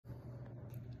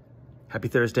Happy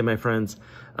Thursday, my friends.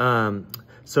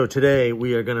 So today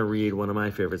we are gonna read one of my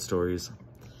favorite stories.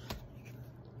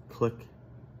 Click,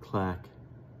 clack,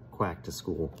 quack to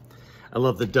school. I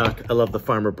love the duck, I love the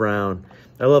Farmer Brown,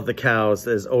 I love the cows.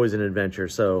 There's always an adventure,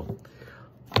 so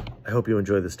I hope you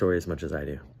enjoy the story as much as I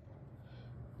do.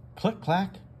 Click,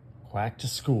 clack, quack to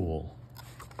school.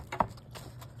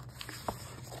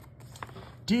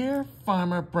 Dear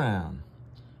Farmer Brown,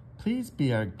 please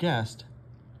be our guest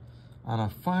on a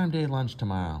farm day lunch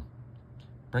tomorrow.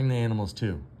 Bring the animals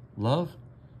too. Love,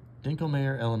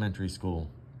 Dinkelmeyer Elementary School.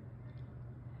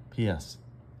 P.S.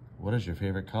 What is your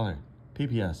favorite color?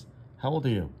 P.P.S. How old are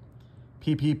you?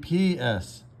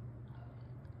 P.P.P.S.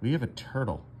 We have a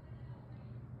turtle.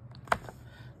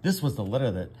 This was the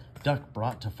letter that Duck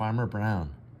brought to Farmer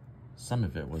Brown. Some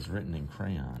of it was written in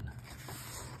crayon.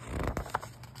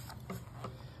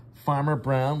 Farmer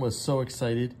Brown was so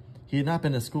excited. He had not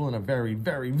been to school in a very,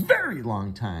 very, very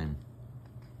long time.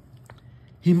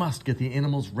 He must get the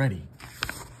animals ready.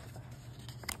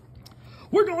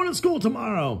 We're going to school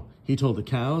tomorrow, he told the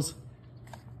cows.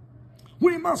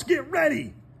 We must get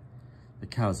ready. The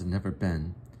cows had never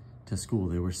been to school.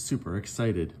 They were super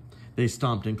excited. They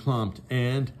stomped and clomped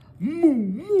and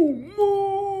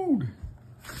mooed.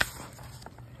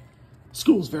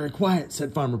 School's very quiet,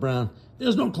 said Farmer Brown.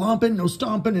 There's no clomping, no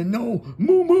stomping, and no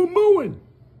mooing.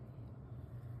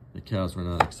 The cows were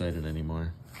not excited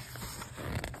anymore.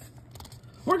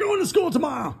 We're going to school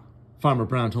tomorrow, Farmer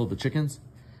Brown told the chickens.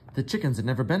 The chickens had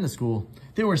never been to school.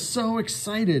 They were so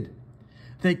excited.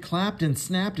 They clapped and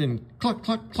snapped and cluck,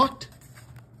 cluck, clucked.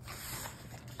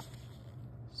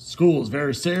 School's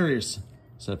very serious,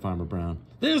 said Farmer Brown.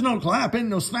 There's no clapping,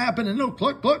 no snapping, and no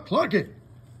cluck, cluck, clucking.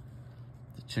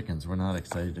 The chickens were not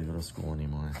excited to go to school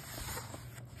anymore.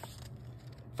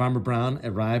 Farmer Brown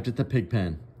arrived at the pig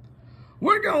pen.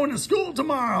 We're going to school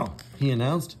tomorrow, he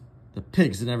announced. The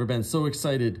pigs had never been so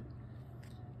excited.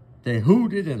 They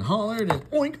hooted and hollered and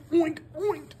oink, oink,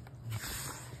 oink.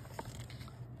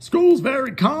 School's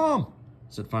very calm,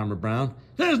 said Farmer Brown.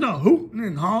 There's no hooting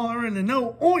and hollering and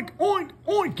no oink, oink,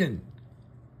 oinking.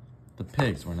 The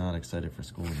pigs were not excited for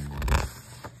school anymore.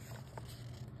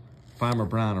 Farmer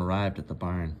Brown arrived at the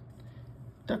barn.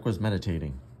 Duck was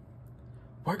meditating.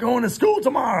 We're going to school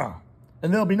tomorrow,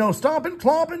 and there'll be no stomping,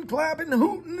 clomping, clapping,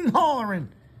 hooting, and hollering.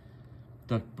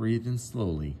 Duck breathed in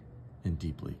slowly and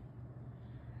deeply.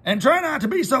 And try not to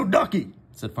be so ducky,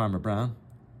 said Farmer Brown.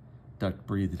 Duck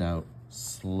breathed out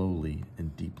slowly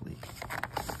and deeply.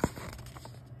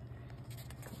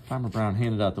 Farmer Brown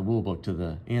handed out the rule book to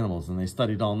the animals, and they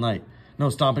studied all night. No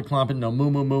stomping, clomping, no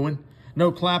mooing,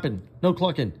 no clapping, no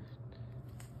clucking,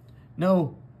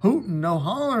 no hooting, no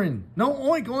hollering, no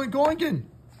oink, oink, oinking.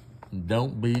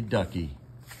 Don't be ducky.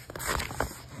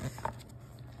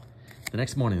 The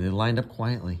next morning, they lined up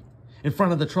quietly in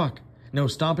front of the truck. No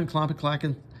stomping, clomping,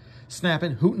 clacking,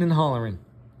 snapping, hooting, and hollering.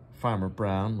 Farmer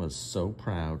Brown was so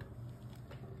proud.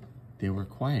 They were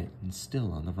quiet and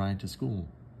still on the ride to school.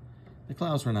 The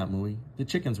cows were not mooey. The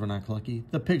chickens were not clucky.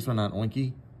 The pigs were not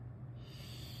oinky.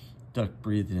 Duck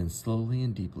breathed in slowly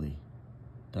and deeply.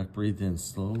 Duck breathed in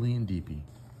slowly and deeply.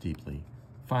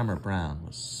 Farmer Brown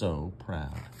was so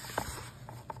proud.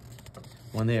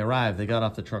 When they arrived, they got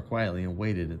off the truck quietly and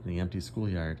waited at the empty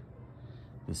schoolyard.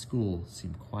 The school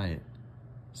seemed quiet,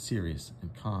 serious,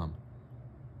 and calm.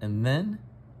 And then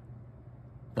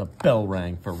the bell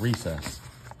rang for recess.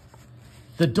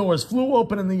 The doors flew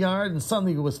open in the yard, and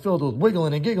suddenly it was filled with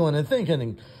wiggling and giggling and thinking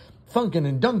and thunking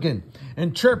and dunking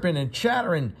and chirping and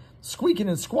chattering, squeaking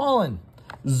and squalling,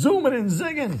 zooming and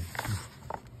zigging.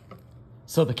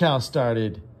 So the cow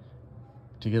started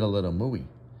to get a little mooey.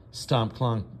 Stomp,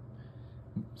 clomp,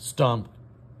 stomp,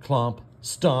 clomp,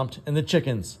 stomped, and the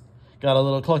chickens got a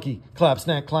little clucky, clap,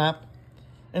 snack, clap,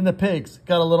 and the pigs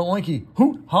got a little oinky,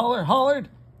 hoot, holler, hollered,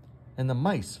 and the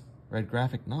mice read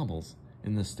graphic novels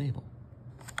in the stable,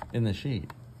 in the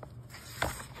shade.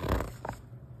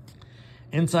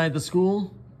 Inside the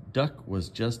school, Duck was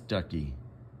just Ducky.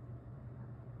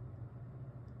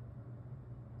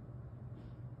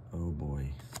 Oh boy.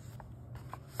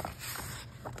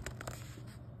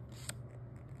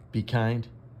 Be kind,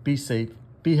 be safe,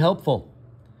 be helpful,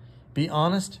 be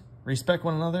honest, respect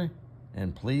one another,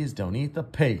 and please don't eat the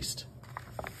paste.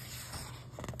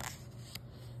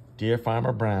 Dear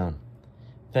Farmer Brown,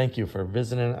 thank you for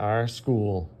visiting our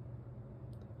school.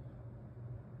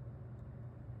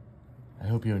 I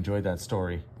hope you enjoyed that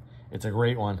story. It's a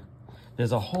great one.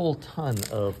 There's a whole ton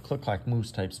of Click Clack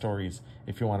Moose type stories.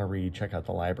 If you want to read, check out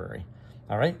the library.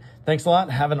 All right. Thanks a lot.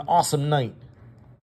 Have an awesome night.